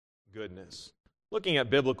goodness. Looking at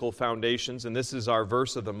biblical foundations, and this is our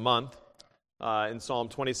verse of the month in Psalm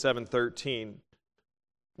 27:13.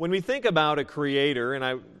 When we think about a creator, and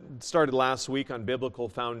I started last week on biblical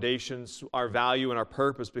foundations, our value and our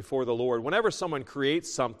purpose before the Lord. Whenever someone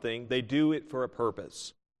creates something, they do it for a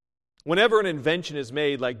purpose. Whenever an invention is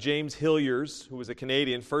made, like James Hillier's, who was a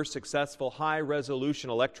Canadian, first successful high-resolution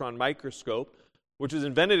electron microscope, which was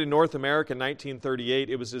invented in North America in 1938,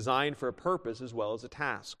 it was designed for a purpose as well as a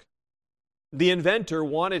task. The inventor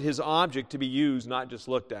wanted his object to be used, not just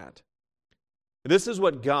looked at. This is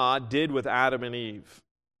what God did with Adam and Eve.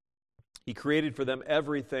 He created for them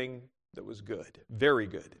everything that was good, very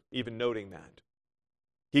good, even noting that.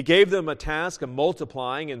 He gave them a task of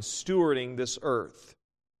multiplying and stewarding this earth.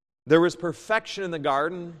 There was perfection in the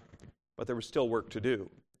garden, but there was still work to do.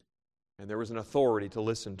 And there was an authority to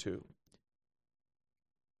listen to.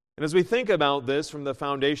 And as we think about this from the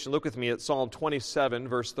foundation, look with me at Psalm 27,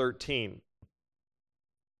 verse 13.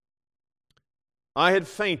 I had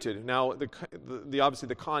fainted. Now, obviously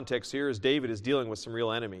the context here is David is dealing with some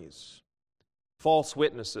real enemies, false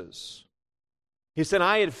witnesses. He said,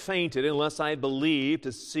 I had fainted unless I had believed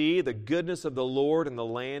to see the goodness of the Lord in the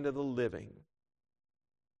land of the living.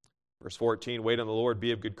 Verse 14, wait on the Lord,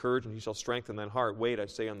 be of good courage, and he shall strengthen thine heart. Wait, I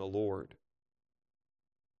say, on the Lord.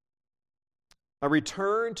 A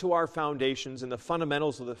return to our foundations and the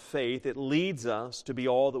fundamentals of the faith, it leads us to be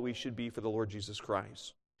all that we should be for the Lord Jesus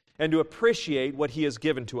Christ and to appreciate what He has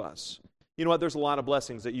given to us. You know what? There's a lot of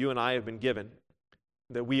blessings that you and I have been given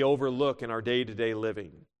that we overlook in our day-to-day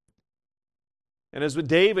living. And as with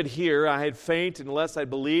David here, I had fainted unless I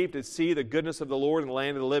believed to see the goodness of the Lord in the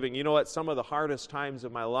land of the living. You know what? Some of the hardest times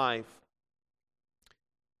of my life,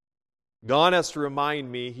 God has to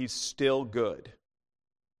remind me He's still good.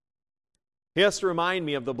 He has to remind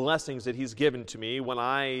me of the blessings that He's given to me when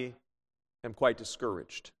I am quite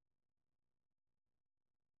discouraged.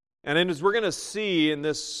 And then as we're going to see in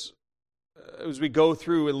this, as we go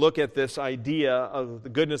through and look at this idea of the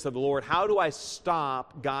goodness of the Lord, how do I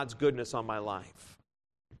stop God's goodness on my life?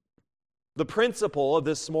 The principle of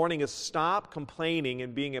this morning is stop complaining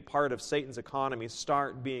and being a part of Satan's economy.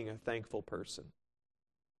 Start being a thankful person.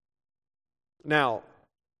 Now,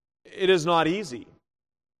 it is not easy.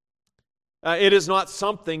 It is not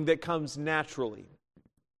something that comes naturally.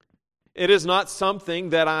 It is not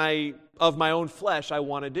something that of my own flesh, I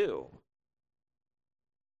want to do.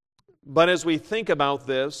 But as we think about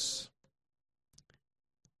this,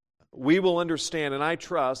 we will understand, and I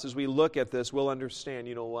trust as we look at this, we'll understand,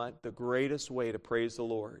 you know what? The greatest way to praise the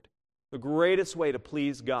Lord, the greatest way to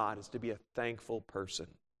please God is to be a thankful person,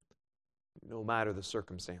 no matter the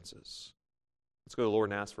circumstances. Let's go to the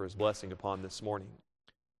Lord and ask for His blessing upon this morning.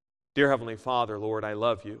 Dear Heavenly Father, Lord, I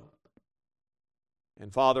love You.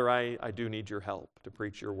 And Father, I do need Your help to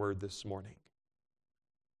preach Your word this morning.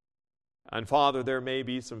 And Father, there may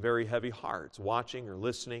be some very heavy hearts watching or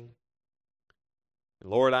listening. And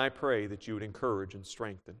Lord, I pray that You would encourage and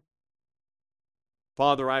strengthen.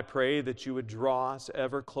 Father, I pray that You would draw us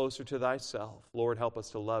ever closer to Thyself. Lord, help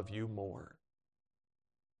us to love You more.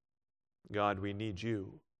 God, we need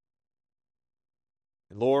You.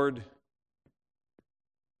 And Lord,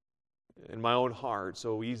 in my own heart,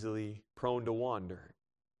 so easily prone to wander,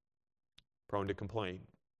 prone to complain.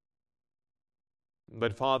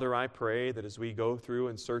 But Father, I pray that as we go through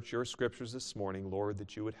and search Your Scriptures this morning, Lord,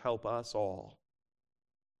 that You would help us all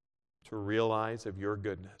to realize of Your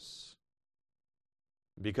goodness.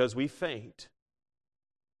 Because we faint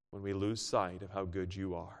when we lose sight of how good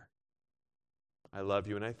You are. I love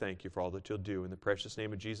You and I thank You for all that You'll do. In the precious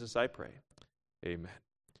name of Jesus I pray. Amen.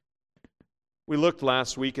 We looked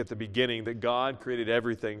last week at the beginning that God created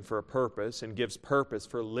everything for a purpose and gives purpose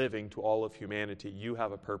for living to all of humanity. You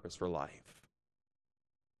have a purpose for life.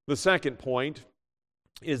 The second point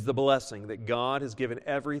is the blessing that God has given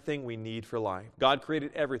everything we need for life. God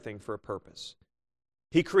created everything for a purpose.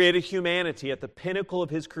 He created humanity at the pinnacle of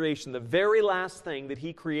His creation, the very last thing that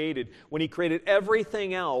He created. When He created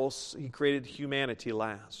everything else, He created humanity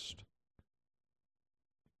last.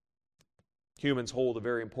 Humans hold a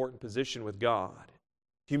very important position with God.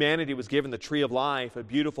 Humanity was given the tree of life, a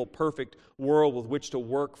beautiful, perfect world with which to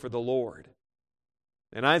work for the Lord.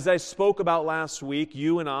 And as I spoke about last week,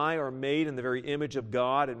 you and I are made in the very image of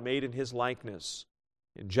God and made in His likeness.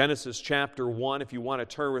 In Genesis chapter 1, if you want to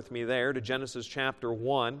turn with me there to Genesis chapter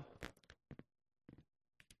 1,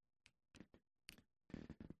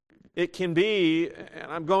 it can be,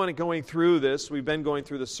 and I'm going through this, we've been going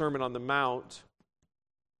through the Sermon on the Mount,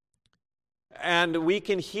 and we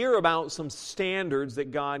can hear about some standards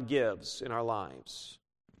that God gives in our lives.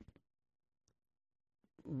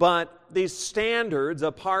 But these standards,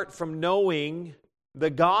 apart from knowing the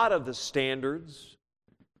God of the standards,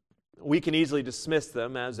 we can easily dismiss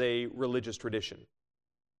them as a religious tradition.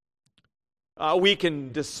 We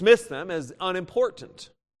can dismiss them as unimportant.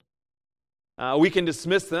 We can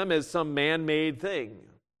dismiss them as some man-made thing.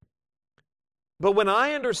 But when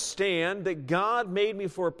I understand that God made me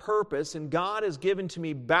for a purpose and God has given to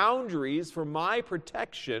me boundaries for my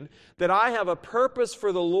protection, that I have a purpose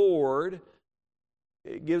for the Lord,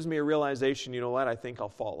 it gives me a realization, you know what, I think I'll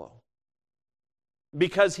follow.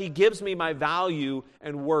 Because He gives me my value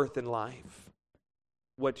and worth in life,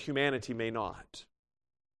 what humanity may not.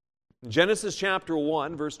 In Genesis chapter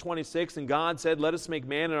 1, verse 26, and God said, "Let us make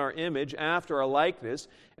man in our image, after our likeness,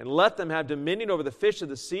 and let them have dominion over the fish of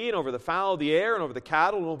the sea, and over the fowl of the air, and over the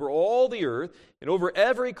cattle, and over all the earth, and over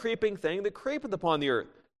every creeping thing that creepeth upon the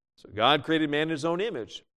earth." So God created man in His own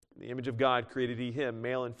image. In the image of God created He him,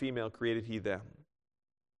 male and female created He them.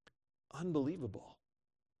 Unbelievable.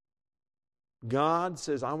 God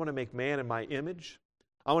says, I want to make man in my image.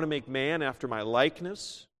 I want to make man after my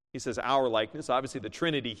likeness. He says our likeness, obviously the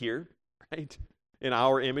Trinity here, right? In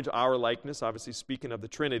our image, our likeness, obviously speaking of the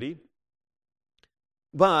Trinity.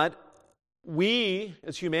 But we,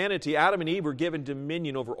 as humanity, Adam and Eve, were given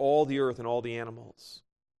dominion over all the earth and all the animals.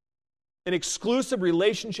 An exclusive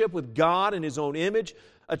relationship with God in His own image.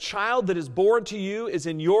 A child that is born to you is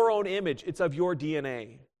in your own image. It's of your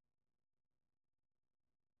DNA.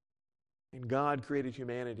 And God created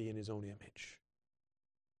humanity in His own image.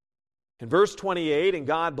 In verse 28, and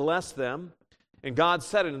God blessed them, and God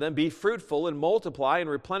said unto them, "Be fruitful and multiply, and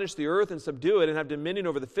replenish the earth, and subdue it, and have dominion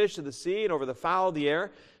over the fish of the sea, and over the fowl of the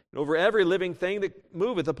air, and over every living thing that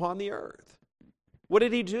moveth upon the earth." What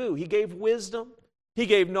did He do? He gave wisdom, He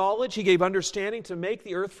gave knowledge, He gave understanding to make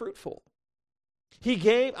the earth fruitful.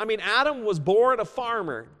 Adam was born a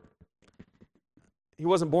farmer. He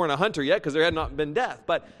wasn't born a hunter yet because there had not been death,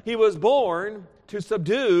 but he was born to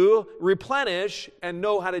subdue, replenish, and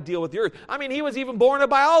know how to deal with the earth. He was even born a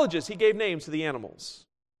biologist. He gave names to the animals.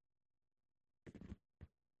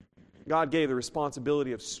 God gave the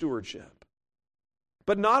responsibility of stewardship.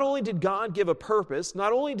 But not only did God give a purpose,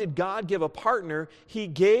 not only did God give a partner, He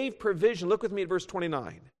gave provision. Look with me at verse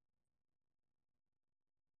 29.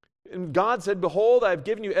 And God said, "Behold, I have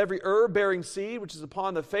given you every herb bearing seed, which is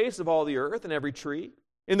upon the face of all the earth, and every tree,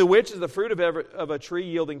 in the which is the fruit of a tree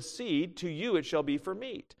yielding seed. To you it shall be for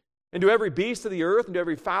meat. And to every beast of the earth, and to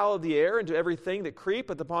every fowl of the air, and to everything that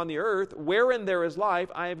creepeth upon the earth, wherein there is life,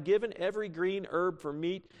 I have given every green herb for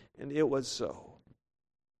meat." And it was so.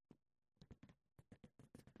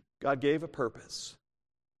 God gave a purpose.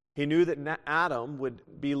 He knew that Adam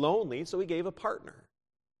would be lonely, so He gave a partner.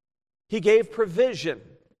 He gave provision.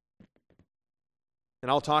 And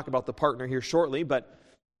I'll talk about the partner here shortly, but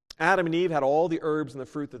Adam and Eve had all the herbs and the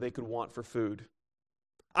fruit that they could want for food.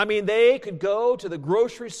 They could go to the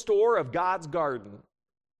grocery store of God's garden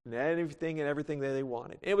and everything that they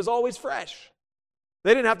wanted. It was always fresh.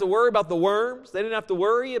 They didn't have to worry about the worms. They didn't have to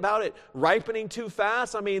worry about it ripening too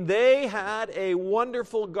fast. They had a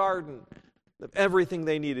wonderful garden of everything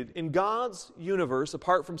they needed. In God's universe,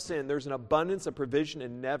 apart from sin, there's an abundance of provision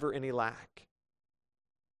and never any lack.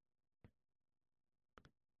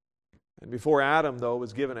 And before Adam, though,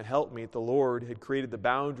 was given a helpmeet, the Lord had created the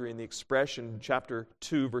boundary and the expression in chapter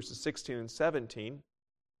 2, verses 16 and 17.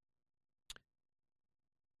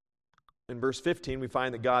 In verse 15, we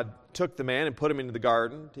find that God took the man and put him into the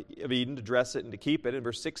garden of Eden to dress it and to keep it. In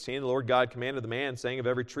verse 16, the Lord God commanded the man, saying, "Of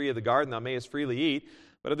every tree of the garden thou mayest freely eat,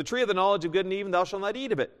 but of the tree of the knowledge of good and evil thou shalt not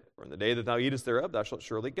eat of it. For in the day that thou eatest thereof thou shalt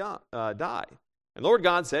surely die. And the Lord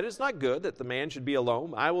God said, It is not good that the man should be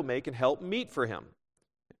alone. I will make and help meet for him.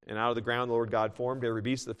 And out of the ground the Lord God formed every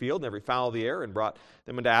beast of the field and every fowl of the air, and brought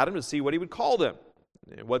them unto Adam to see what he would call them.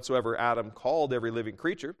 And whatsoever Adam called every living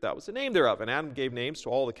creature, that was the name thereof. And Adam gave names to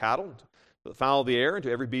all the cattle, and to the fowl of the air, and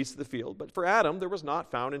to every beast of the field. But for Adam there was not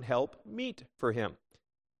found in help meet for him.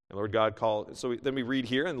 And Lord God called, so then we read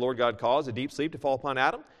here, and the Lord God caused a deep sleep to fall upon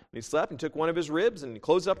Adam. And he slept and took one of his ribs, and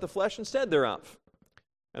closed up the flesh instead thereof.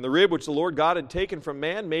 And the rib which the Lord God had taken from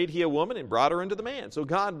man made he a woman, and brought her unto the man. So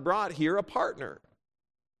God brought here a partner.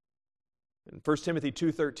 In 1 Timothy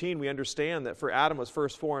 2:13, we understand that for Adam was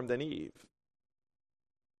first formed, then Eve.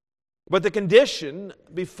 But the condition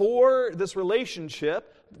before this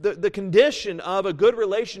relationship, the condition of a good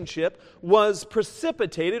relationship was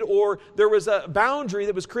precipitated, or there was a boundary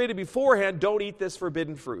that was created beforehand. Don't eat this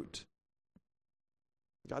forbidden fruit.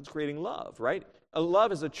 God's creating love, right? A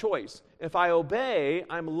love is a choice. If I obey,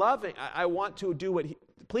 I'm loving. I want to do what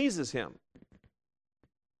pleases Him.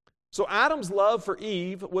 So Adam's love for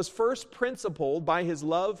Eve was first principled by his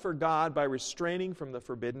love for God by restraining from the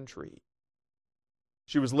forbidden tree.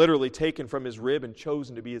 She was literally taken from his rib and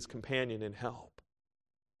chosen to be his companion and help.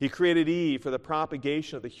 He created Eve for the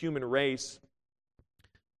propagation of the human race,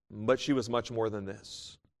 but she was much more than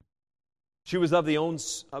this. She was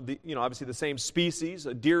obviously the same species,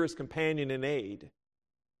 a dearest companion and aid.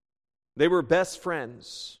 They were best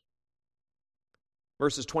friends.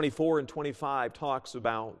 Verses 24 and 25 talks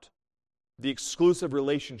about the exclusive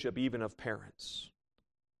relationship even of parents.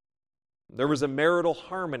 There was a marital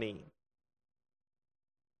harmony.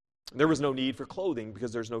 There was no need for clothing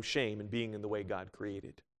because there's no shame in being in the way God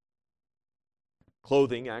created.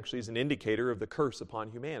 Clothing actually is an indicator of the curse upon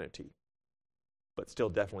humanity, but still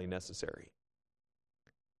definitely necessary.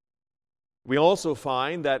 We also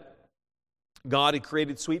find that God had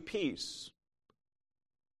created sweet peace.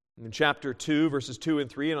 In chapter 2, verses 2 and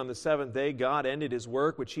 3, and on the seventh day God ended his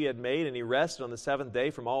work which he had made, and he rested on the seventh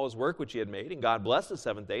day from all his work which he had made, and God blessed the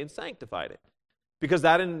seventh day and sanctified it, because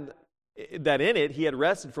that in it he had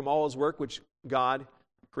rested from all his work which God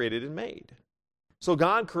created and made. So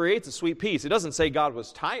God creates a sweet peace. It doesn't say God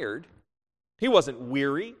was tired. He wasn't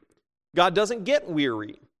weary. God doesn't get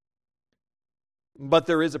weary. But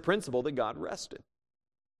there is a principle that God rested.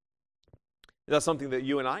 That's something that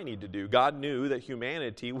you and I need to do. God knew that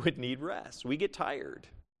humanity would need rest. We get tired.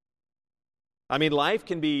 Life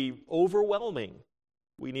can be overwhelming.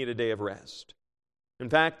 We need a day of rest. In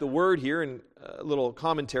fact, the word here, in a little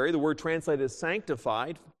commentary, the word translated as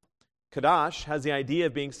sanctified, Kadash, has the idea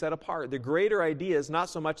of being set apart. The greater idea is not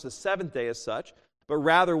so much the seventh day as such, but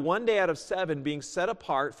rather one day out of seven being set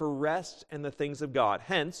apart for rest and the things of God.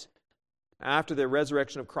 Hence, after the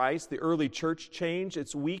resurrection of Christ, the early church changed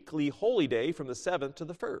its weekly holy day from the seventh to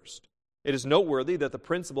the first. It is noteworthy that the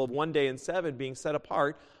principle of one day in seven being set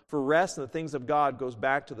apart for rest and the things of God goes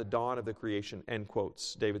back to the dawn of the creation, end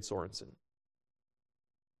quotes, David Sorensen.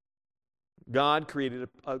 God created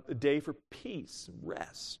a day for peace,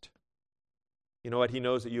 rest. You know what? He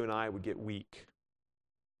knows that you and I would get weak.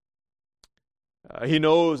 He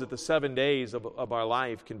knows that the 7 days of our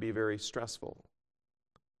life can be very stressful.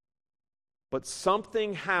 But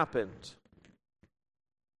something happened.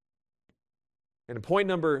 And point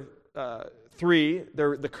number 3,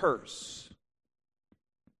 the curse.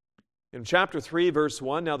 In chapter 3, verse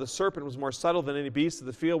 1, now the serpent was more subtle than any beast of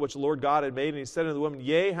the field which the Lord God had made, and he said unto the woman,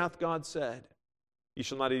 Yea, hath God said, Ye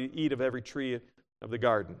shall not eat of every tree of the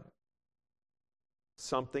garden.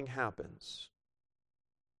 Something happens.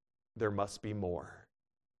 There must be more.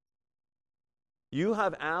 You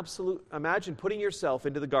have imagine putting yourself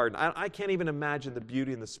into the garden. I can't even imagine the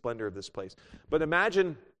beauty and the splendor of this place. But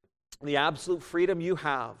imagine the absolute freedom you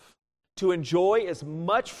have to enjoy as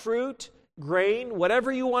much fruit, grain,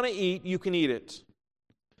 whatever you want to eat, you can eat it.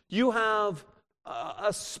 You have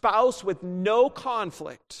a spouse with no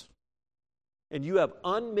conflict, and you have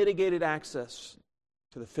unmitigated access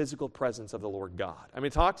to the physical presence of the Lord God.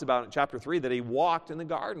 It talks about in chapter 3 that he walked in the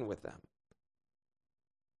garden with them.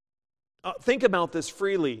 Think about this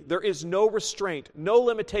freely. There is no restraint, no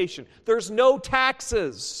limitation. There's no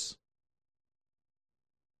taxes.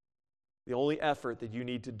 The only effort that you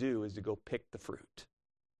need to do is to go pick the fruit.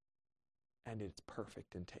 And it's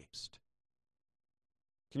perfect in taste.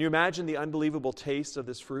 Can you imagine the unbelievable taste of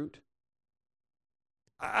this fruit?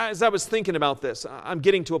 As I was thinking about this, I'm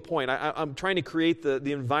getting to a point. I'm trying to create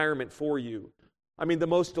the environment for you. The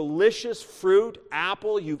most delicious fruit,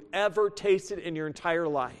 apple, you've ever tasted in your entire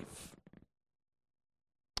life.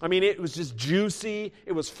 It was just juicy.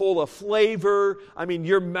 It was full of flavor.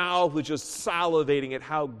 Your mouth was just salivating at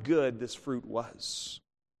how good this fruit was.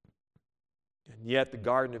 And yet the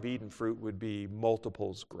Garden of Eden fruit would be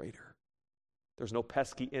multiples greater. There's no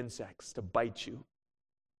pesky insects to bite you,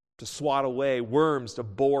 to swat away, worms to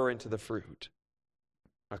bore into the fruit.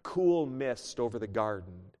 A cool mist over the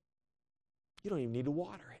garden. You don't even need to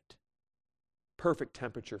water it. Perfect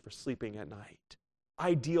temperature for sleeping at night.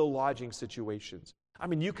 Ideal lodging situations.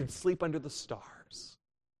 You can sleep under the stars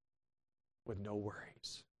with no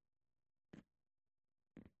worries.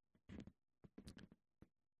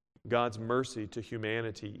 God's mercy to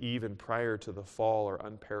humanity, even prior to the fall, are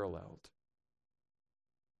unparalleled.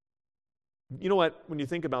 You know what? When you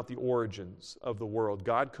think about the origins of the world,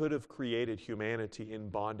 God could have created humanity in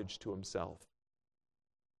bondage to himself.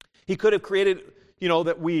 He could have created,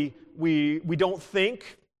 that we don't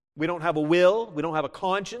think, we don't have a will, we don't have a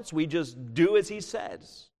conscience, we just do as he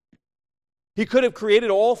says. He could have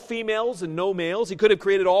created all females and no males. He could have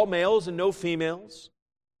created all males and no females.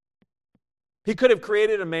 He could have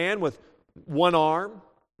created a man with one arm,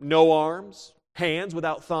 no arms, hands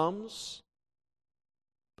without thumbs.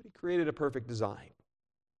 But He created a perfect design.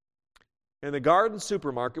 And the garden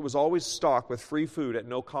supermarket was always stocked with free food at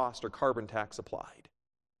no cost or carbon tax applied.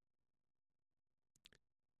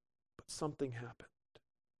 But something happened.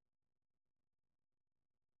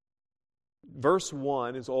 Verse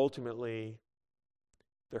 1 is ultimately,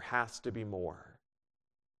 there has to be more.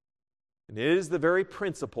 And it is the very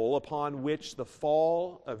principle upon which the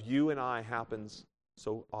fall of you and I happens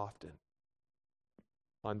so often.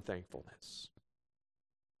 Unthankfulness.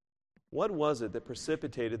 What was it that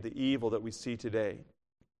precipitated the evil that we see today?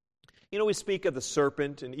 You know, we speak of the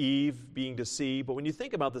serpent and Eve being deceived, but when you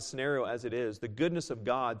think about the scenario as it is, the goodness of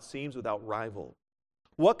God seems without rival.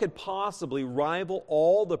 What could possibly rival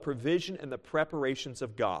all the provision and the preparations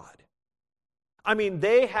of God? I mean,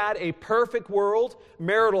 they had a perfect world,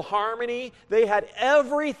 marital harmony. They had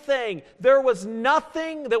everything. There was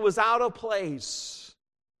nothing that was out of place.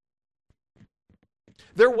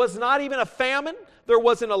 There was not even a famine. There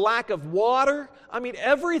wasn't a lack of water. I mean,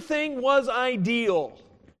 everything was ideal.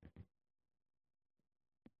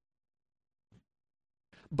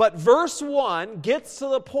 But verse 1 gets to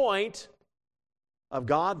the point of,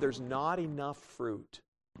 God, there's not enough fruit.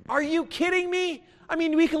 Are you kidding me? I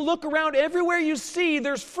mean, we can look around everywhere you see.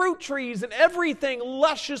 There's fruit trees and everything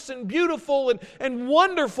luscious and beautiful and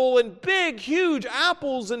wonderful and big, huge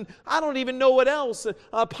apples and I don't even know what else.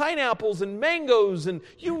 Pineapples and mangoes and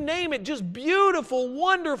you name it. Just beautiful,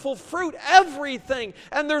 wonderful fruit, everything.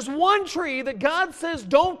 And there's one tree that God says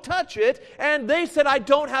don't touch it. And they said, I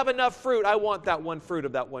don't have enough fruit. I want that one fruit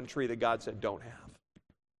of that one tree that God said don't have.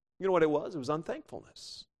 You know what it was? It was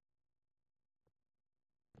unthankfulness.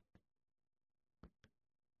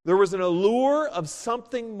 There was an allure of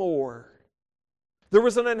something more. There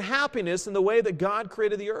was an unhappiness in the way that God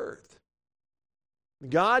created the earth.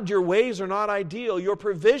 God, your ways are not ideal. Your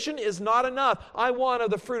provision is not enough. I want of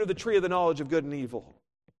the fruit of the tree of the knowledge of good and evil.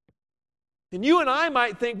 And you and I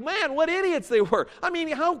might think, man, what idiots they were. I mean,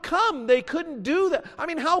 how come they couldn't do that? I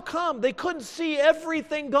mean, how come they couldn't see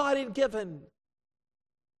everything God had given?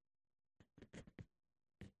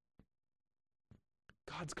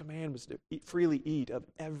 God's command was to freely eat of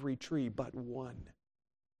every tree but one.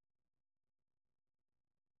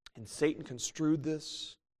 And Satan construed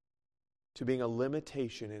this to being a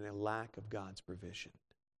limitation and a lack of God's provision.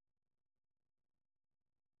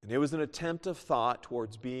 And it was an attempt of thought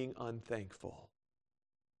towards being unthankful.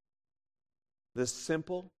 This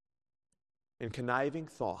simple and conniving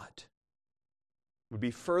thought would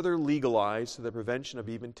be further legalized to the prevention of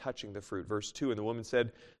even touching the fruit. Verse 2, and the woman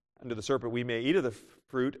said unto the serpent, we may eat of the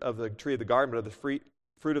fruit of the tree of the garden, but of the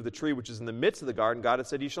fruit of the tree which is in the midst of the garden, God has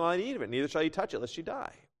said, you shall not eat of it, neither shall you touch it, lest you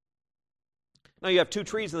die. Now you have two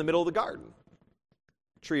trees in the middle of the garden.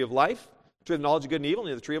 Tree of life, tree of knowledge of good and evil,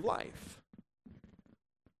 and the tree of life.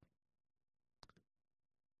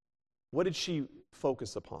 What did she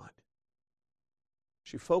focus upon?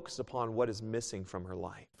 She focused upon what is missing from her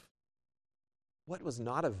life. What was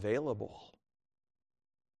not available.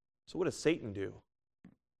 So what does Satan do?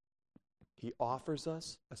 He offers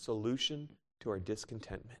us a solution to our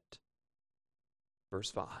discontentment. Verse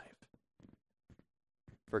 5.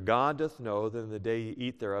 For God doth know that in the day you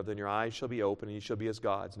eat thereof, then your eyes shall be open, and you shall be as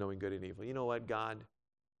gods, knowing good and evil. You know what, God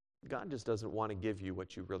just doesn't want to give you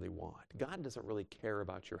what you really want. God doesn't really care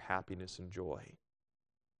about your happiness and joy.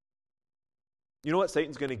 You know what?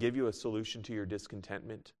 Satan's going to give you a solution to your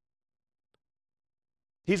discontentment.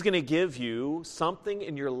 He's going to give you something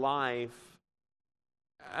in your life,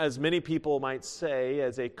 as many people might say,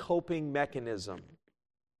 as a coping mechanism.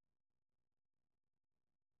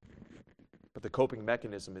 But the coping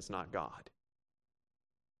mechanism is not God.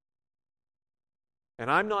 And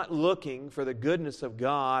I'm not looking for the goodness of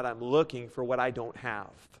God, I'm looking for what I don't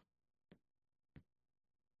have.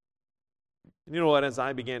 And you know what, as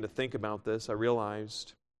I began to think about this, I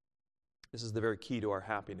realized this is the very key to our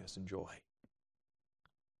happiness and joy.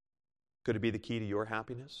 Could it be the key to your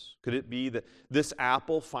happiness? Could it be that this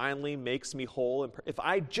apple finally makes me whole? And if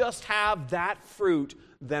I just have that fruit,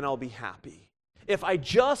 then I'll be happy. If I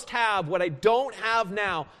just have what I don't have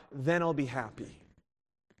now, then I'll be happy.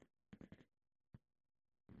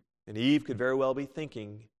 And Eve could very well be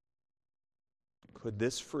thinking, could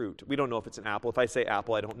this fruit, we don't know if it's an apple. If I say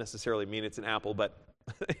apple, I don't necessarily mean it's an apple, but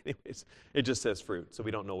anyways, it just says fruit, so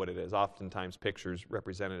we don't know what it is. Oftentimes pictures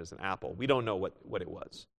represent it as an apple. We don't know what it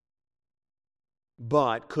was.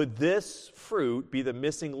 But could this fruit be the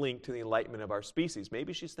missing link to the enlightenment of our species?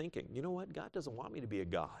 Maybe she's thinking, you know what? God doesn't want me to be a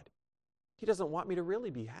God. He doesn't want me to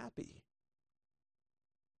really be happy.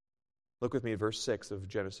 Look with me at verse 6 of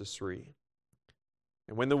Genesis 3.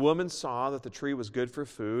 And when the woman saw that the tree was good for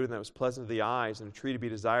food, and that it was pleasant to the eyes, and a tree to be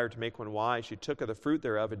desired to make one wise, she took of the fruit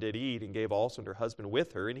thereof and did eat, and gave also unto her husband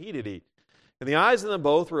with her, and he did eat. And the eyes of them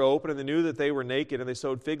both were open, and they knew that they were naked, and they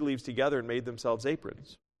sewed fig leaves together and made themselves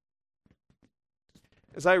aprons.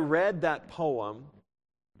 As I read that poem,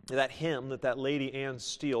 that hymn that lady Anne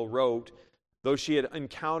Steele wrote, though she had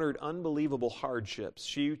encountered unbelievable hardships,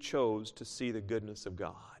 she chose to see the goodness of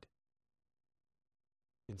God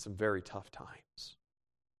in some very tough times.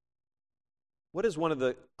 What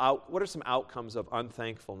are some outcomes of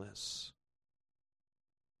unthankfulness?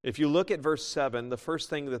 If you look at verse 7, the first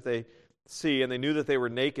thing that they see, and they knew that they were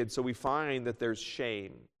naked, so we find that there's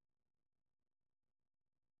shame.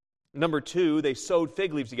 Number 2, they sewed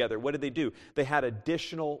fig leaves together. What did they do? They had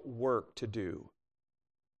additional work to do.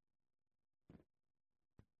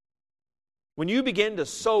 When you begin to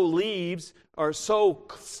sew leaves or sew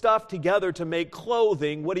stuff together to make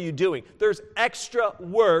clothing, what are you doing? There's extra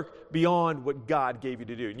work beyond what God gave you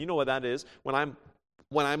to do. And you know what that is? When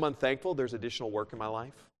I'm unthankful, there's additional work in my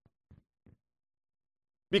life.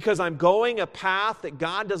 Because I'm going a path that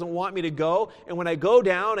God doesn't want me to go, and when I go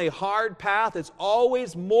down a hard path, it's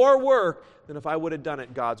always more work than if I would have done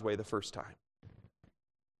it God's way the first time.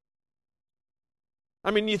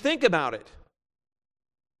 I mean, you think about it.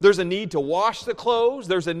 There's a need to wash the clothes.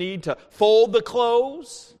 There's a need to fold the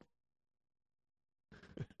clothes.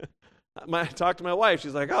 I talked to my wife.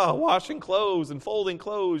 She's like, oh, washing clothes and folding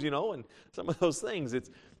clothes, and some of those things. It's,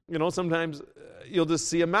 sometimes you'll just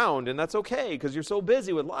see a mound, and that's okay because you're so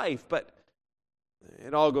busy with life. But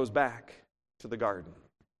it all goes back to the garden.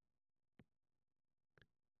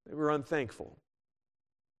 They were unthankful.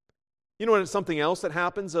 You know what? Something else that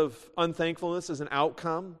happens of unthankfulness as an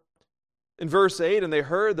outcome? In verse 8, and they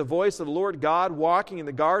heard the voice of the Lord God walking in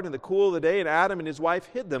the garden in the cool of the day, and Adam and his wife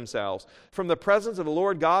hid themselves from the presence of the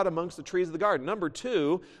Lord God amongst the trees of the garden. Number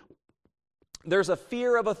 2, there's a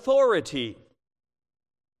fear of authority.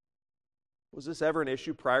 Was this ever an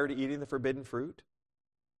issue prior to eating the forbidden fruit?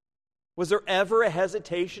 Was there ever a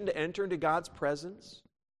hesitation to enter into God's presence?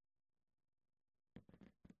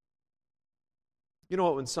 You know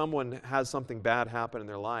what? When someone has something bad happen in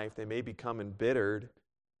their life, they may become embittered.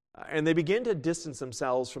 And they begin to distance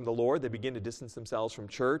themselves from the Lord. They begin to distance themselves from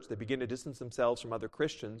church. They begin to distance themselves from other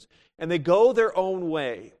Christians. And they go their own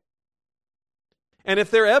way. And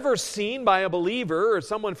if they're ever seen by a believer or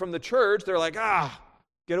someone from the church, they're like,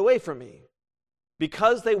 get away from me.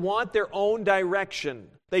 Because they want their own direction.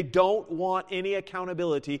 They don't want any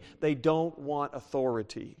accountability. They don't want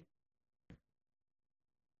authority.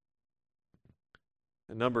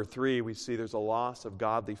 And number 3, we see there's a loss of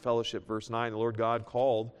godly fellowship. Verse 9, the Lord God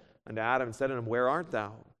called unto Adam and said unto him, where art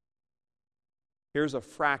thou? Here's a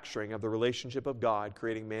fracturing of the relationship of God,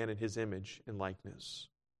 creating man in his image and likeness.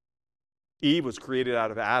 Eve was created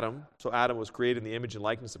out of Adam, so Adam was created in the image and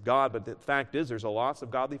likeness of God, but the fact is there's a loss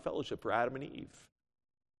of godly fellowship for Adam and Eve.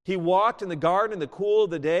 He walked in the garden in the cool of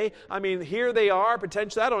the day. I mean, here they are,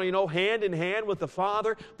 potentially, hand in hand with the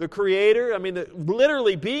Father, the Creator. I mean,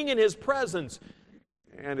 literally being in His presence.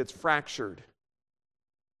 And it's fractured.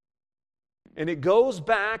 And it goes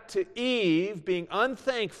back to Eve being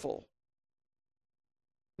unthankful.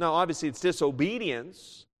 Now, obviously, it's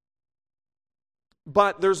disobedience.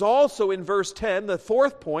 But there's also in verse 10, the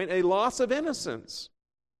fourth point, a loss of innocence.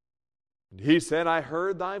 And he said, I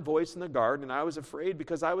heard thy voice in the garden, and I was afraid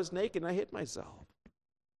because I was naked, and I hid myself.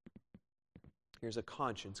 Here's a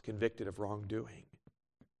conscience convicted of wrongdoing.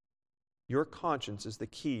 Your conscience is the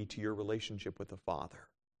key to your relationship with the Father.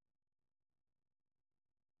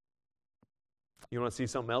 You want to see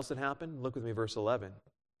something else that happened? Look with me, verse 11.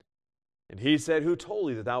 And he said, who told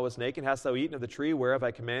thee that thou wast naked? Hast thou eaten of the tree whereof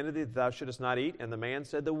I commanded thee that thou shouldest not eat? And the man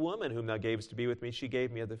said, the woman whom thou gavest to be with me, she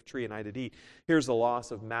gave me of the tree, and I did eat. Here's the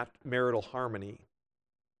loss of marital harmony,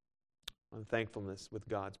 unthankfulness with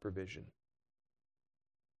God's provision.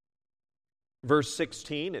 Verse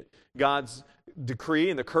 16, God's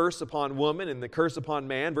decree and the curse upon woman and the curse upon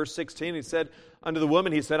man. Verse 16, he said unto the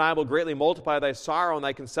woman, he said, I will greatly multiply thy sorrow and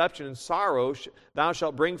thy conception, and sorrow thou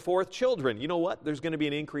shalt bring forth children. You know what? There's going to be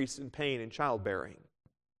an increase in pain in childbearing.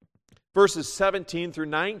 Verses 17 through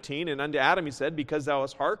 19, and unto Adam he said, because thou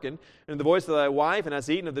hast hearkened unto the voice of thy wife, and hast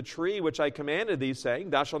eaten of the tree which I commanded thee, saying,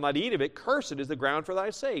 thou shalt not eat of it, cursed is the ground for thy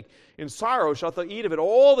sake. In sorrow shalt thou eat of it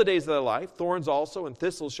all the days of thy life, thorns also and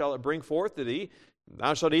thistles shall it bring forth to thee.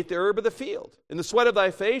 Thou shalt eat the herb of the field. In the sweat of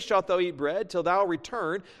thy face shalt thou eat bread, till thou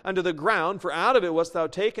return unto the ground, for out of it wast thou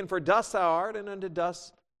taken, for dust thou art, and unto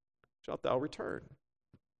dust shalt thou return.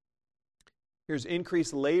 Here's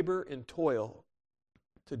increased labor and toil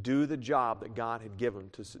to do the job that God had given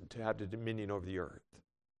to have the dominion over the earth.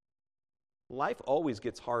 life always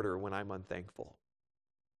gets harder when I'm unthankful.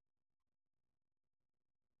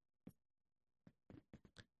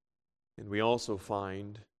 And we also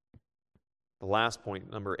find the last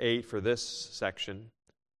point, number 8 for this section,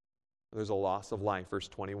 there's a loss of life, verse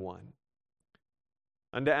 21.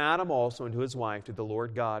 Unto Adam also and to his wife did the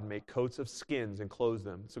Lord God make coats of skins and clothe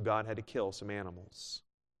them. So God had to kill some animals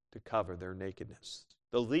to cover their nakedness.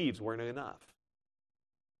 The leaves weren't enough.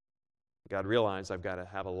 God realized, I've got to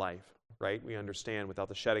have a life, right? We understand without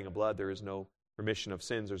the shedding of blood, there is no remission of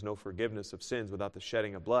sins. There's no forgiveness of sins without the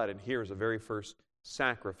shedding of blood. And here's the very first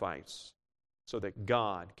sacrifice so that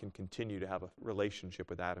God can continue to have a relationship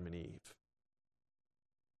with Adam and Eve.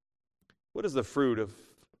 What is the fruit of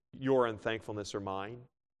your unthankfulness or mine?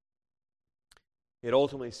 It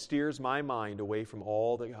ultimately steers my mind away from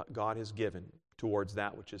all that God has given towards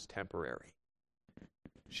that which is temporary.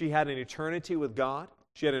 She had an eternity with God.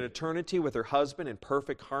 She had an eternity with her husband in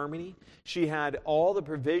perfect harmony. She had all the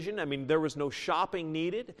provision. I mean, there was no shopping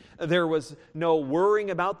needed. There was no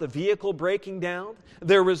worrying about the vehicle breaking down.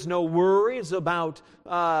 There was no worries about,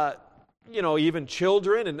 even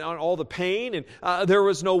children and all the pain. And there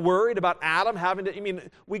was no worry about Adam having to,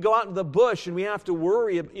 we go out in the bush and we have to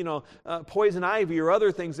worry, poison ivy or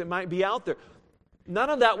other things that might be out there. None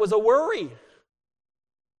of that was a worry.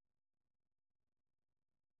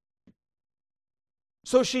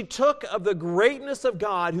 So she took of the greatness of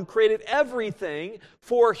God who created everything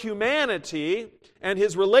for humanity and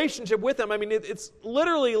His relationship with them. It's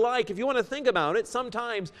literally like, if you want to think about it,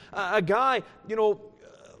 sometimes a guy,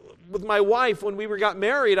 with my wife when we got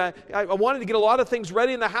married, I wanted to get a lot of things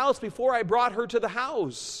ready in the house before I brought her to the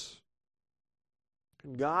house.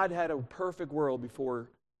 And God had a perfect world before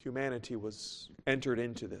humanity was entered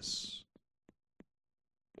into this.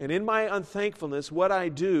 And in my unthankfulness, what I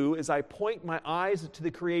do is I point my eyes to the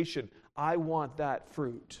creation. I want that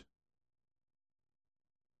fruit.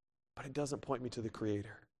 But it doesn't point me to the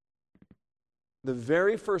Creator. The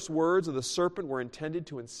very first words of the serpent were intended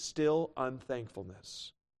to instill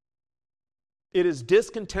unthankfulness. It is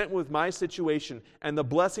discontent with my situation and the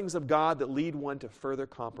blessings of God that lead one to further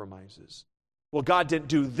compromises. Well, God didn't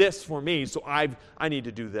do this for me, so I need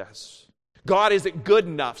to do this. God isn't good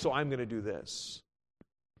enough, so I'm going to do this.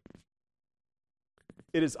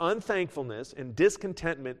 It is unthankfulness and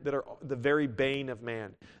discontentment that are the very bane of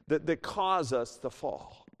man, that cause us to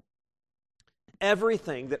fall.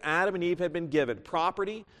 Everything that Adam and Eve had been given,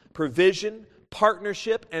 property, provision,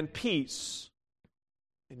 partnership, and peace,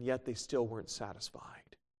 and yet they still weren't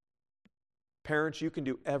satisfied. Parents, you can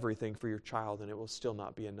do everything for your child and it will still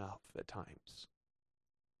not be enough at times.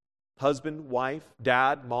 Husband, wife,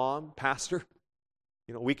 dad, mom, pastor,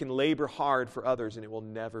 we can labor hard for others and it will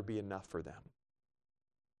never be enough for them.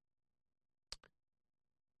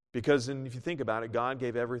 Because if you think about it, God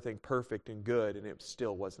gave everything perfect and good, and it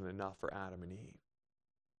still wasn't enough for Adam and Eve.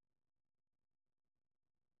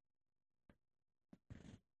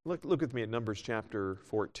 Look with me at Numbers chapter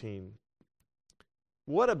 14.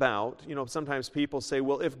 What about, sometimes people say,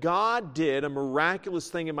 well, if God did a miraculous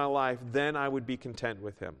thing in my life, then I would be content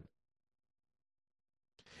with Him.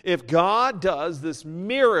 If God does this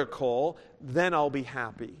miracle, then I'll be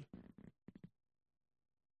happy.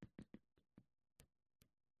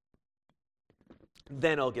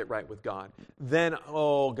 Then I'll get right with God. Then,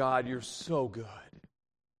 oh God, you're so good.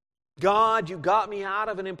 God, you got me out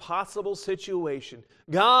of an impossible situation.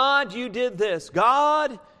 God, you did this.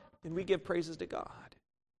 God, and we give praises to God.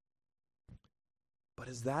 But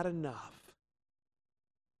is that enough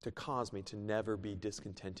to cause me to never be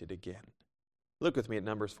discontented again? Look with me at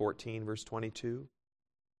Numbers 14, verse 22.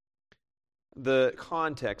 The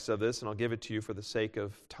context of this, and I'll give it to you for the sake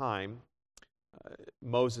of time.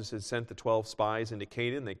 Moses had sent the 12 spies into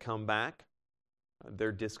Canaan. They come back.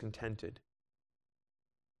 They're discontented.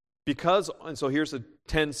 And so here's the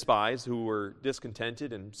 10 spies who were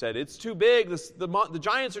discontented and said, it's too big. The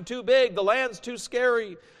giants are too big. The land's too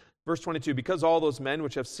scary. Verse 22, because all those men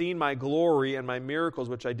which have seen my glory and my miracles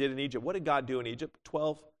which I did in Egypt. What did God do in Egypt?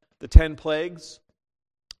 The 10 plagues,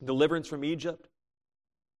 deliverance from Egypt,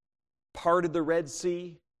 parted the Red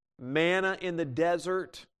Sea, manna in the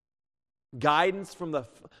desert, guidance from the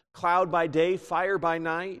cloud by day, fire by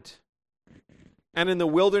night, and in the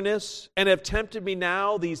wilderness, and have tempted me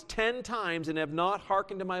now these 10 times and have not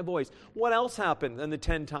hearkened to my voice. What else happened in the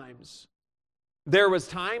 10 times? There was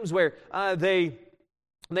times where they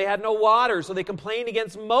had no water, so they complained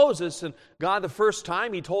against Moses. And God, the first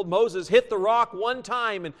time, He told Moses, hit the rock one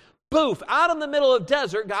time, and Boof, out in the middle of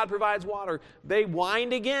desert, God provides water. They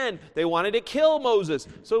whined again. They wanted to kill Moses.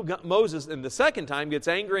 So Moses, in the second time, gets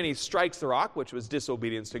angry and he strikes the rock, which was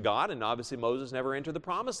disobedience to God, and obviously Moses never entered the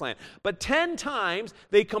promised land. But 10 times,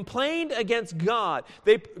 they complained against God.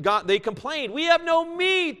 They complained, we have no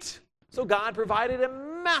meat. So God provided a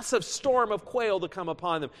massive storm of quail to come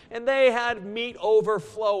upon them, and they had meat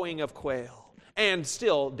overflowing of quail, and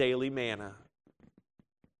still daily manna.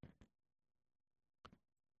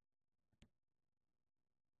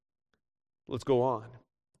 Let's go on.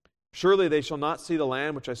 Surely they shall not see the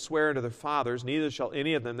land which I swear unto their fathers, neither shall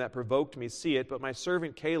any of them that provoked me see it. But my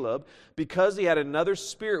servant Caleb, because he had another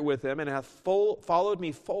spirit with him, and hath followed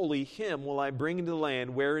me fully, him will I bring into the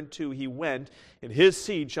land whereinto he went, and his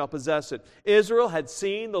seed shall possess it. Israel had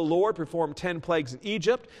seen the Lord perform 10 plagues in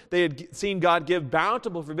Egypt. They had seen God give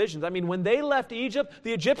bountiful provisions. I mean, when they left Egypt,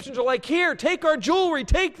 the Egyptians are like, here, take our jewelry,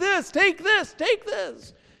 take this, take this, take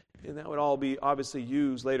this. And that would all be obviously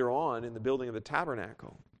used later on in the building of the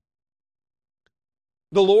tabernacle.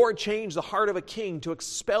 The Lord changed the heart of a king to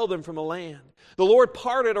expel them from a land. The Lord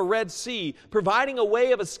parted a Red Sea, providing a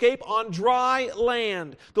way of escape on dry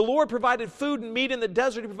land. The Lord provided food and meat in the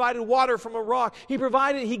desert. He provided water from a rock.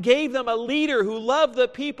 He gave them a leader who loved the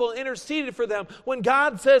people, interceded for them. When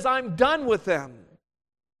God says, I'm done with them.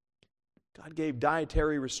 God gave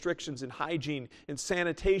dietary restrictions and hygiene and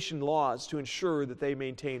sanitation laws to ensure that they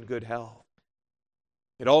maintained good health.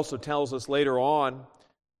 It also tells us later on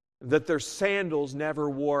that their sandals never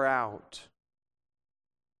wore out.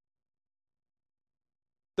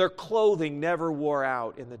 Their clothing never wore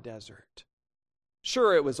out in the desert.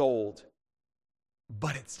 Sure, it was old,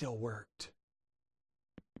 but it still worked.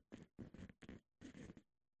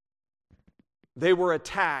 They were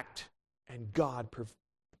attacked, and God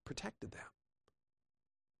protected them.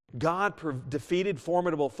 God defeated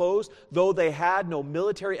formidable foes, though they had no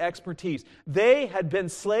military expertise. They had been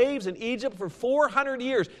slaves in Egypt for 400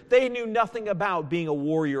 years. They knew nothing about being a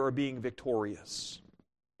warrior or being victorious.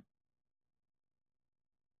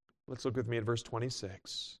 Let's look with me at verse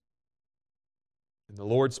 26. And the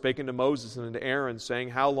Lord spake unto Moses and unto Aaron, saying,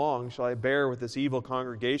 how long shall I bear with this evil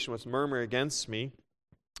congregation which murmur against me?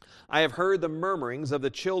 I have heard the murmurings of the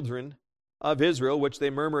children of Israel, which they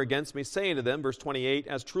murmur against me, saying to them, verse 28,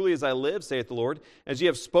 as truly as I live, saith the Lord, as ye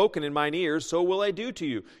have spoken in mine ears, so will I do to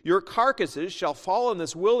you. Your carcasses shall fall in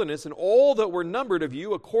this wilderness, and all that were numbered of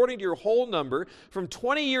you, according to your whole number, from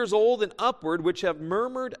 20 years old and upward, which have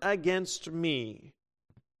murmured against me.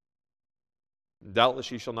 Doubtless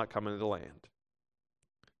ye shall not come into the land,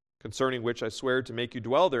 concerning which I swear to make you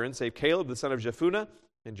dwell therein, save Caleb the son of Jephunneh,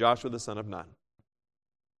 and Joshua the son of Nun.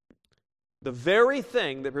 The very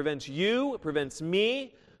thing that prevents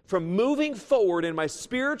me from moving forward in my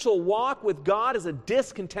spiritual walk with God is a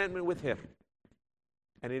discontentment with Him.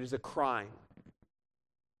 And it is a crime,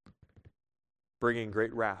 bringing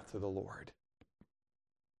great wrath to the Lord.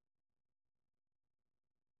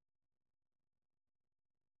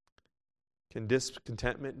 Can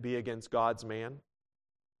discontentment be against God's man?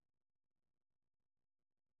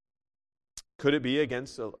 Could it be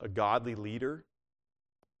against a godly leader?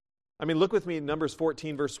 I mean, look with me in Numbers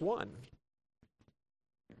 14, verse 1.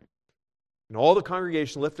 And all the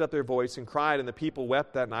congregation lifted up their voice and cried, and the people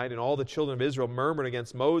wept that night, and all the children of Israel murmured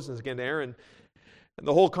against Moses and against Aaron. And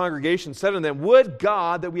the whole congregation said unto them, would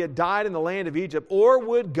God that we had died in the land of Egypt, or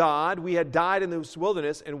would God we had died in this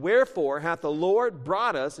wilderness, and wherefore hath the Lord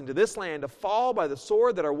brought us into this land to fall by the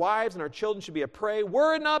sword, that our wives and our children should be a prey?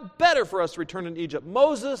 Were it not better for us to return into Egypt?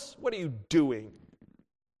 Moses, what are you doing?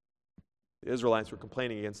 The Israelites were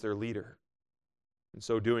complaining against their leader. In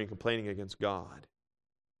so doing, complaining against God.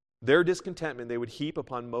 Their discontentment they would heap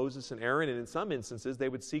upon Moses and Aaron, and in some instances they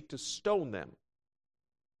would seek to stone them.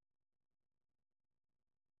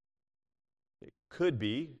 It could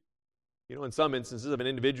be, in some instances of an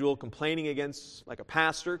individual complaining against, like a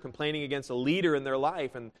pastor, complaining against a leader in their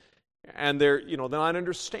life, and they're not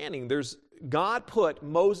understanding. God put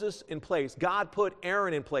Moses in place. God put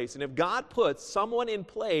Aaron in place. And if God puts someone in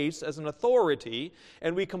place as an authority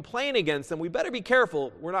and we complain against them, we better be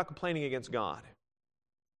careful we're not complaining against God.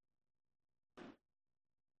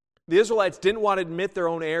 The Israelites didn't want to admit their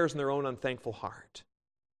own errors and their own unthankful heart.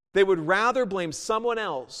 They would rather blame someone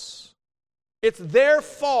else. It's their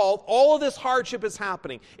fault all of this hardship is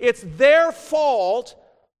happening. It's their fault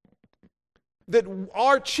that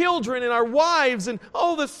our children and our wives and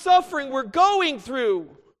all the suffering we're going through.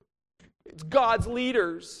 It's God's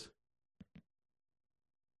leaders.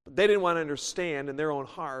 But they didn't want to understand in their own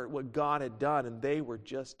heart what God had done, and they were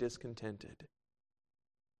just discontented.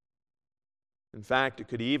 In fact, it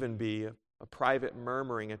could even be a private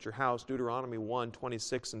murmuring at your house. Deuteronomy 1,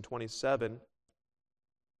 26 and 27.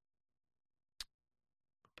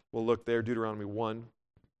 We'll look there, Deuteronomy 1.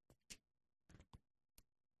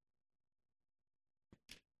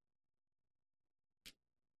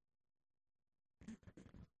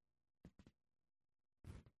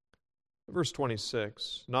 Verse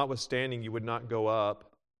 26, notwithstanding you would not go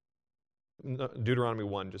up, Deuteronomy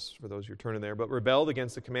 1, just for those who are turning there, but rebelled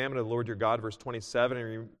against the commandment of the Lord your God, verse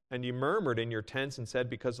 27, and you murmured in your tents and said,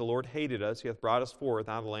 because the Lord hated us, he hath brought us forth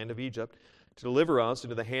out of the land of Egypt, to deliver us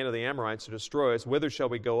into the hand of the Amorites, to destroy us. Whither shall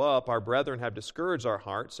we go up? Our brethren have discouraged our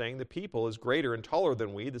heart, saying, the people is greater and taller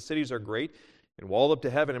than we, the cities are great and walled up to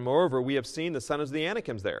heaven, and moreover, we have seen the sons of the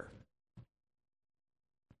Anakims there.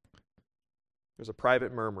 There's a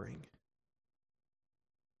private murmuring.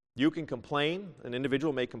 You can complain, an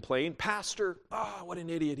individual may complain, Pastor, what an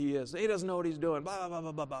idiot he is. He doesn't know what he's doing, blah, blah,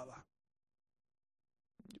 blah, blah, blah, blah.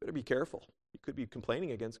 You better be careful. You could be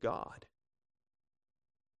complaining against God.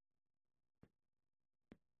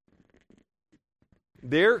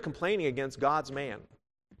 They're complaining against God's man.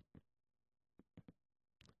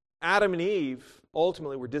 Adam and Eve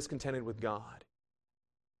ultimately were discontented with God.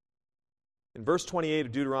 In verse 28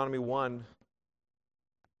 of Deuteronomy 1,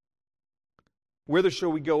 whither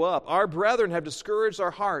shall we go up? Our brethren have discouraged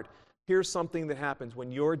our heart. Here's something that happens.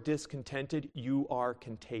 When you're discontented, you are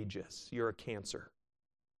contagious. You're a cancer.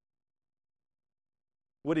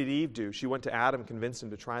 What did Eve do? She went to Adam and convinced him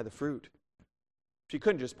to try the fruit. She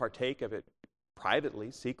couldn't just partake of it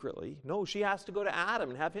privately, secretly. No, she has to go to Adam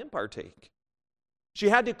and have him partake. She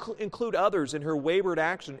had to include others in her wayward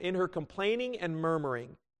action, in her complaining and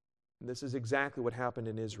murmuring. And this is exactly what happened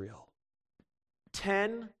in Israel.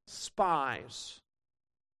 10 spies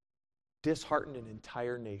disheartened an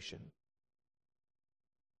entire nation.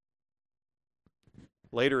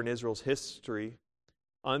 Later in Israel's history,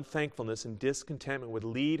 unthankfulness and discontentment would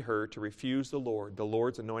lead her to refuse the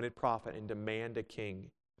Lord's anointed prophet, and demand a king.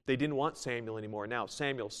 They didn't want Samuel anymore. Now,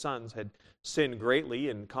 Samuel's sons had sinned greatly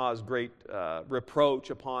and caused great reproach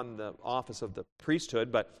upon the office of the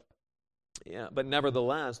priesthood, but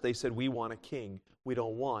nevertheless, they said, we want a king. We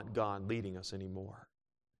don't want God leading us anymore.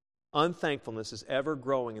 Unthankfulness is ever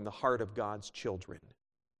growing in the heart of God's children.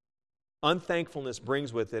 Unthankfulness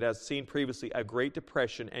brings with it, as seen previously, a great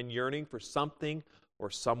depression and yearning for something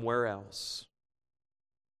or somewhere else.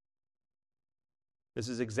 This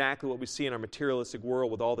is exactly what we see in our materialistic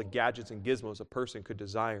world with all the gadgets and gizmos a person could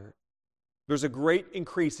desire. There's a great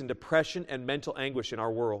increase in depression and mental anguish in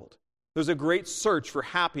our world. There's a great search for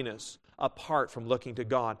happiness apart from looking to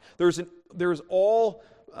God. This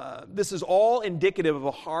is all indicative of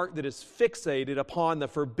a heart that is fixated upon the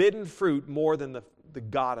forbidden fruit more than the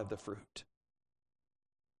God of the fruit.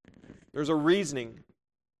 There's a reasoning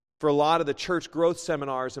for a lot of the church growth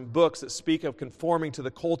seminars and books that speak of conforming to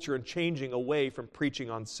the culture and changing away from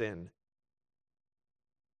preaching on sin.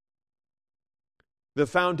 The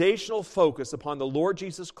foundational focus upon the Lord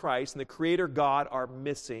Jesus Christ and the Creator God are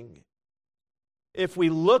missing. If we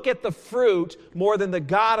look at the fruit more than the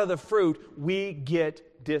God of the fruit, we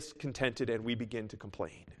get discontented and we begin to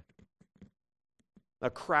complain. A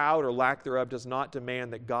crowd or lack thereof does not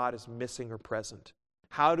demand that God is missing or present.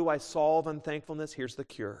 How do I solve unthankfulness? Here's the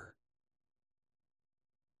cure.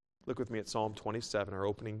 Look with me at Psalm 27, our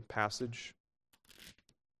opening passage.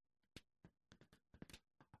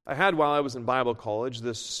 I had, while I was in Bible college,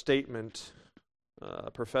 this statement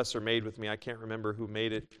a professor made with me. I can't remember who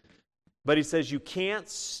made it. But he says, you can't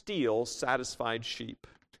steal satisfied sheep.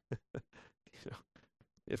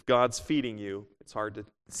 If God's feeding you, it's hard to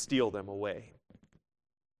steal them away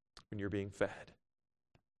when you're being fed.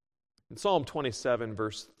 In Psalm 27,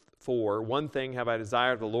 verse 4, one thing have I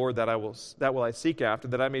desired of the Lord, that will I seek after,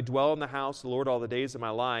 that I may dwell in the house of the Lord all the days of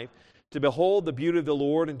my life, to behold the beauty of the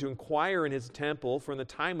Lord and to inquire in his temple. For in the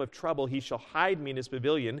time of trouble he shall hide me in his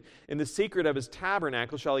pavilion. In the secret of his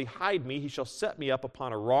tabernacle shall he hide me. He shall set me up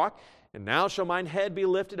upon a rock. And now shall mine head be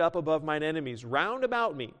lifted up above mine enemies round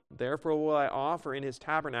about me. Therefore will I offer in his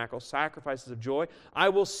tabernacle sacrifices of joy. I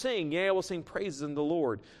will sing, yea, I will sing praises in the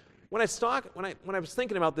Lord. When I was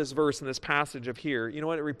thinking about this verse and this passage of here, you know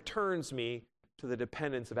what? It returns me to the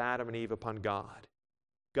dependence of Adam and Eve upon God.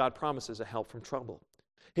 God promises a help from trouble.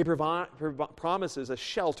 He promises a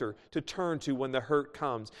shelter to turn to when the hurt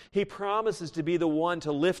comes. He promises to be the one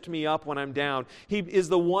to lift me up when I'm down. He is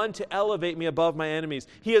the one to elevate me above my enemies.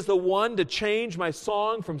 He is the one to change my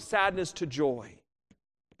song from sadness to joy.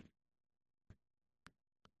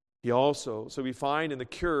 So we find in the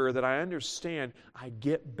cure that I understand, I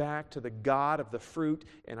get back to the God of the fruit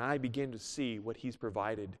and I begin to see what he's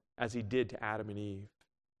provided as he did to Adam and Eve.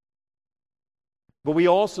 But we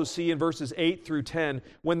also see in verses 8 through 10,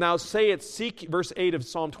 when thou sayest, seek, verse 8 of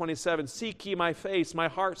Psalm 27, seek ye my face, my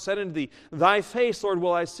heart said unto thee, thy face, Lord,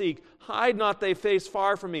 will I seek. Hide not thy face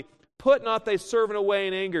far from me. Put not thy servant away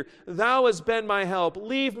in anger. Thou hast been my help.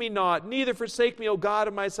 Leave me not, neither forsake me, O God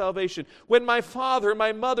of my salvation. When my father and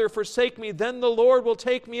my mother forsake me, then the Lord will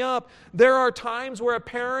take me up. There are times where a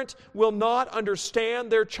parent will not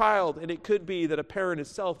understand their child, and it could be that a parent is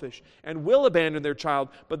selfish and will abandon their child,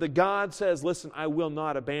 but the God says, listen, I will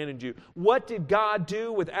not abandon you. What did God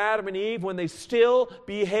do with Adam and Eve when they still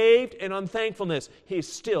behaved in unthankfulness? He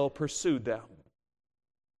still pursued them.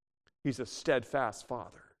 He's a steadfast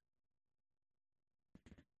Father.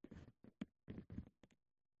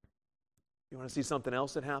 You want to see something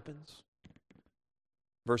else that happens?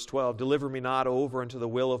 Verse 12, deliver me not over unto the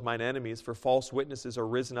will of mine enemies, for false witnesses are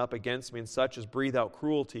risen up against me, and such as breathe out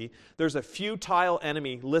cruelty. There's a futile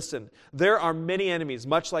enemy. Listen, there are many enemies,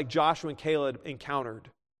 much like Joshua and Caleb encountered,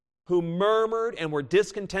 who murmured and were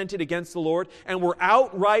discontented against the Lord and were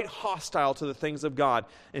outright hostile to the things of God.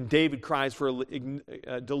 And David cries for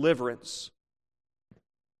deliverance.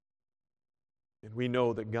 And we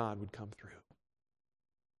know that God would come through.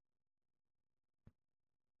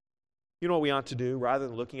 You know what we ought to do, rather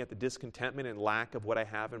than looking at the discontentment and lack of what I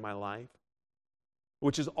have in my life,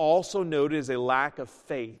 which is also noted as a lack of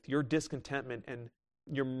faith. Your discontentment and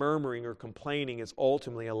your murmuring or complaining is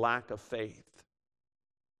ultimately a lack of faith.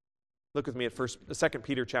 Look with me at 2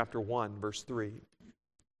 Peter chapter 1, verse 3.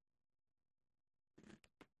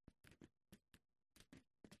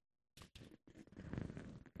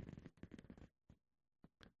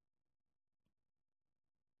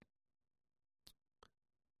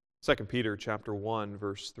 Second Peter chapter 1,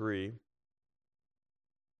 verse 3.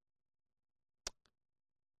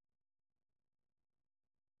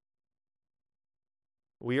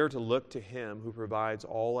 We are to look to Him who provides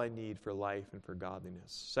all I need for life and for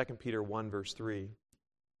godliness. 2 Peter 1, verse 3.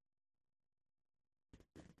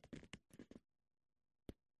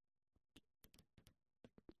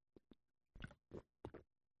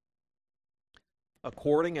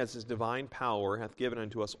 According as His divine power hath given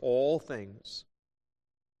unto us all things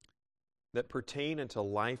that pertain unto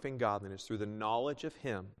life and godliness through the knowledge of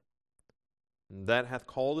Him that hath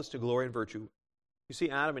called us to glory and virtue. You see,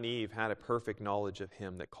 Adam and Eve had a perfect knowledge of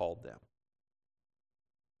Him that called them.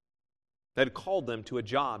 That had called them to a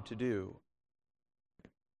job to do.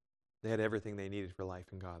 They had everything they needed for life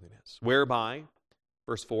and godliness. Whereby,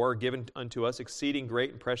 verse 4, are given unto us exceeding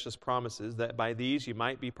great and precious promises, that by these you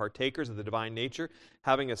might be partakers of the divine nature,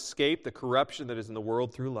 having escaped the corruption that is in the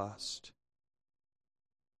world through lust.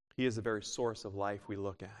 He is the very source of life we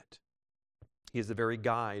look at. He is the very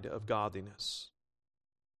guide of godliness.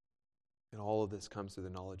 And all of this comes through the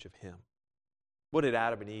knowledge of Him. What had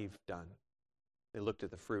Adam and Eve done? They looked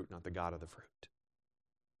at the fruit, not the God of the fruit.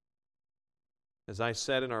 As I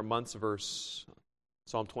said in our month's verse,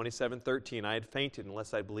 Psalm 27:13, I had fainted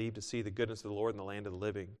unless I believed to see the goodness of the Lord in the land of the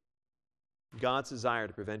living. God's desire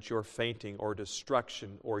to prevent your fainting or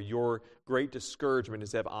destruction or your great discouragement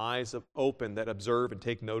is to have eyes open that observe and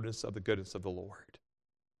take notice of the goodness of the Lord.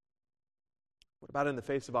 What about in the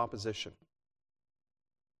face of opposition?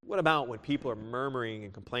 What about when people are murmuring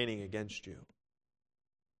and complaining against you?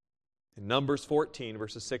 In Numbers 14,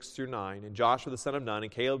 verses 6 through 9, and Joshua the son of Nun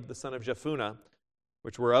and Caleb the son of Jephunneh,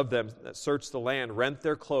 which were of them that searched the land, rent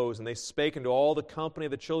their clothes, and they spake unto all the company of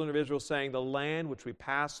the children of Israel, saying, the land which we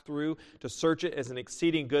passed through to search it is an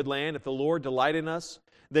exceeding good land. If the Lord delight in us,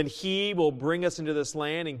 then He will bring us into this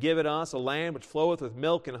land and give it us, a land which floweth with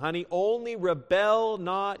milk and honey. Only rebel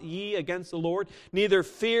not ye against the Lord, neither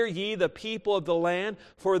fear ye the people of the land,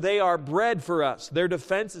 for they are bread for us. Their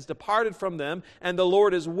defense is departed from them, and the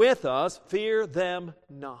Lord is with us. Fear them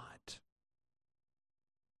not.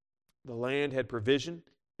 The land had provision,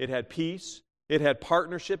 it had peace, it had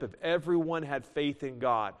partnership. If everyone had faith in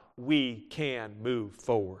God, we can move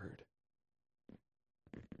forward.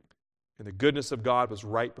 And the goodness of God was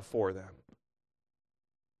right before them.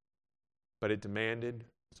 But it demanded,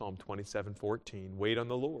 Psalm 27:14, wait on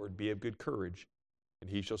the Lord, be of good courage, and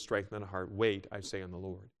He shall strengthen the heart. Wait, I say, on the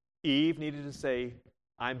Lord. Eve needed to say,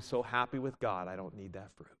 I'm so happy with God, I don't need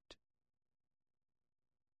that fruit.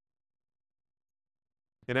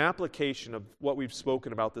 An application of what we've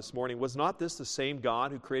spoken about this morning, was not this the same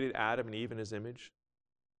God who created Adam and Eve in His image?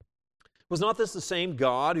 Was not this the same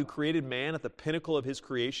God who created man at the pinnacle of His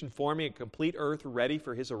creation, forming a complete earth ready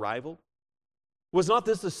for His arrival? Was not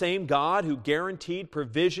this the same God who guaranteed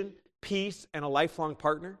provision, peace, and a lifelong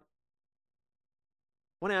partner?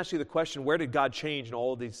 I want to ask you the question, where did God change in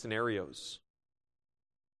all of these scenarios?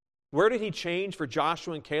 Where did He change for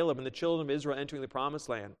Joshua and Caleb and the children of Israel entering the promised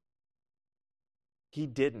land? He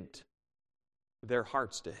didn't. Their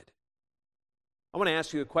hearts did. I want to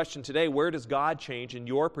ask you a question today. Where does God change in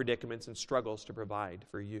your predicaments and struggles to provide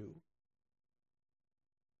for you?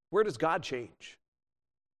 Where does God change?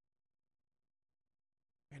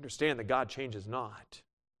 I understand that God changes not.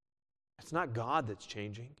 It's not God that's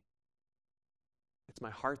changing. It's my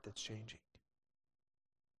heart that's changing.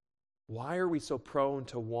 Why are we so prone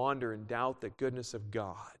to wander and doubt the goodness of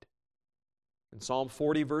God? In Psalm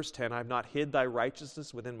 40, verse 10, I have not hid thy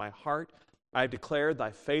righteousness within my heart. I have declared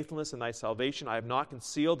thy faithfulness and thy salvation. I have not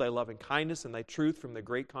concealed thy loving kindness and thy truth from the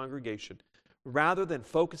great congregation. Rather than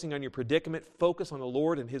focusing on your predicament, focus on the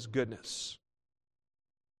Lord and His goodness.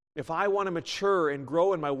 If I want to mature and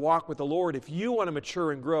grow in my walk with the Lord, if you want to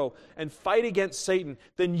mature and grow and fight against Satan,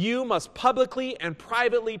 then you must publicly and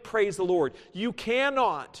privately praise the Lord. You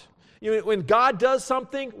cannot. When God does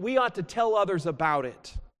something, we ought to tell others about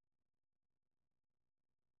it.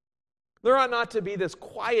 There ought not to be this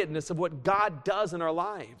quietness of what God does in our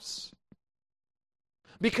lives.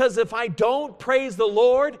 Because if I don't praise the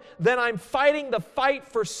Lord, then I'm fighting the fight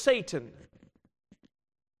for Satan.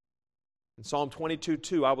 In Psalm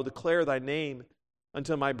 22:2, I will declare thy name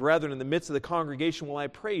unto my brethren. In the midst of the congregation will I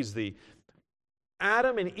praise thee.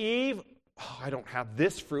 Adam and Eve, I don't have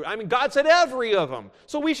this fruit. God said every of them.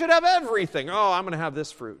 So we should have everything. I'm going to have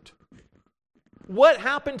this fruit. What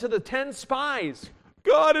happened to the 10 spies?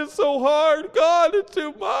 God is so hard. God is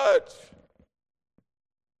too much.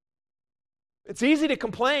 It's easy to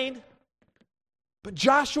complain. But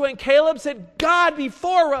Joshua and Caleb said, God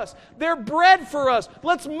before us. They're bread for us.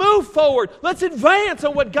 Let's move forward. Let's advance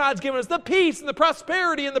on what God's given us. The peace and the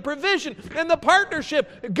prosperity and the provision and the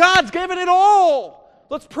partnership. God's given it all.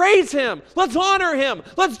 Let's praise Him. Let's honor Him.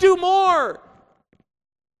 Let's do more.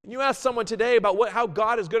 You ask someone today about how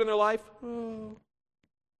God is good in their life.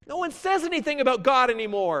 No one says anything about God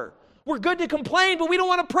anymore. We're good to complain, but we don't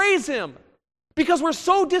want to praise Him. Because we're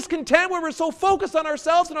so discontent, we're so focused on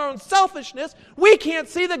ourselves and our own selfishness, we can't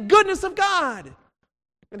see the goodness of God.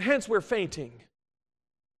 And hence we're fainting.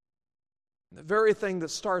 And the very thing that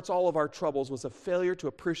starts all of our troubles was a failure to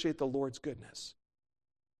appreciate the Lord's goodness.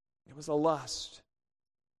 It was a lust,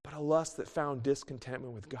 but a lust that found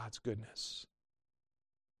discontentment with God's goodness.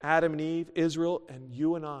 Adam and Eve, Israel, and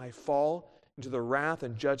you and I fall into the wrath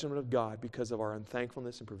and judgment of God because of our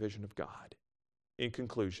unthankfulness and provision of God. In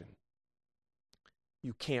conclusion,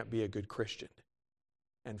 you can't be a good Christian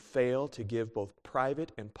and fail to give both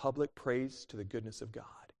private and public praise to the goodness of God.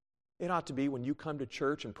 It ought to be when you come to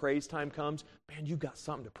church and praise time comes, man, you've got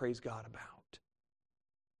something to praise God about.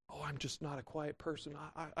 I'm just not a quiet person.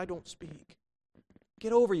 I don't speak.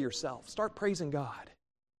 Get over yourself. Start praising God.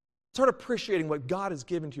 Start appreciating what God has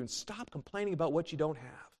given to you and stop complaining about what you don't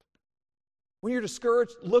have. When you're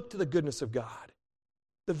discouraged, look to the goodness of God.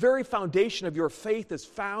 The very foundation of your faith is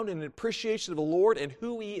found in an appreciation of the Lord and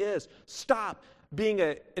who He is. Stop being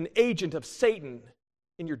an agent of Satan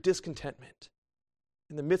in your discontentment.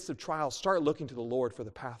 In the midst of trials, start looking to the Lord for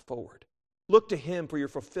the path forward. Look to Him for your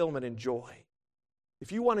fulfillment and joy.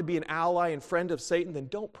 If you want to be an ally and friend of Satan, then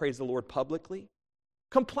don't praise the Lord publicly.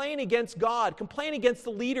 Complain against God. Complain against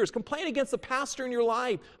the leaders. Complain against the pastor in your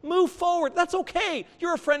life. Move forward. That's okay.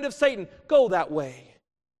 You're a friend of Satan. Go that way.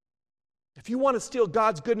 If you want to steal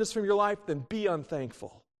God's goodness from your life, then be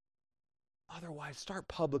unthankful. Otherwise, start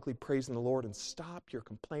publicly praising the Lord and stop your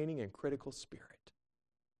complaining and critical spirit.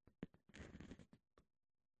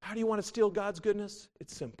 How do you want to steal God's goodness?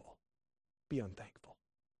 It's simple. Be unthankful.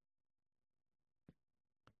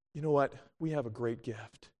 You know what? We have a great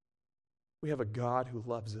gift. We have a God who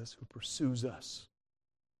loves us, who pursues us.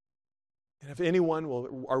 And if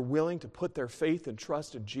anyone are willing to put their faith and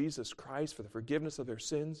trust in Jesus Christ for the forgiveness of their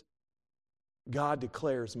sins, God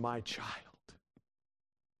declares, my child.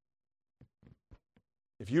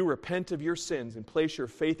 If you repent of your sins and place your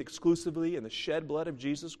faith exclusively in the shed blood of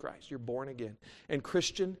Jesus Christ, you're born again. And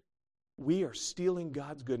Christian, we are stealing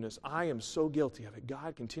God's goodness. I am so guilty of it.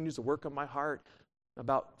 God continues to work on my heart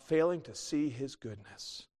about failing to see His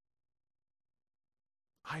goodness.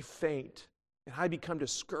 I faint and I become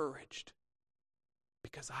discouraged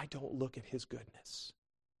because I don't look at His goodness.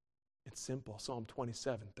 It's simple. Psalm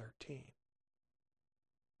 27:13.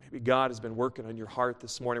 Maybe God has been working on your heart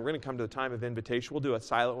this morning. We're going to come to the time of invitation. We'll do a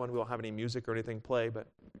silent one. We won't have any music or anything play, but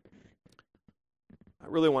I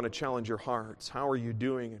really want to challenge your hearts. How are you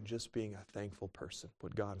doing in just being a thankful person,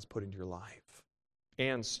 what God has put into your life?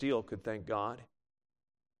 Anne Steele could thank God.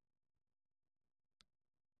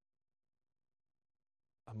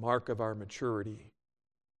 A mark of our maturity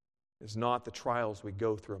is not the trials we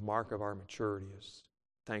go through. A mark of our maturity is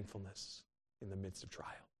thankfulness in the midst of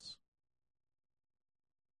trials.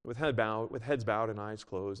 With heads bowed and eyes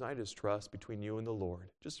closed, I just trust between you and the Lord.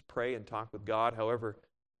 Just pray and talk with God, however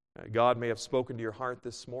God may have spoken to your heart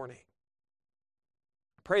this morning.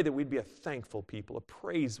 Pray that we'd be a thankful people, a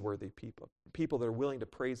praiseworthy people, people that are willing to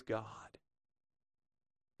praise God.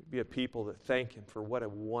 We'd be a people that thank Him for what a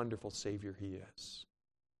wonderful Savior He is.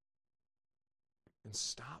 And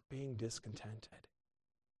stop being discontented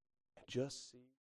and just see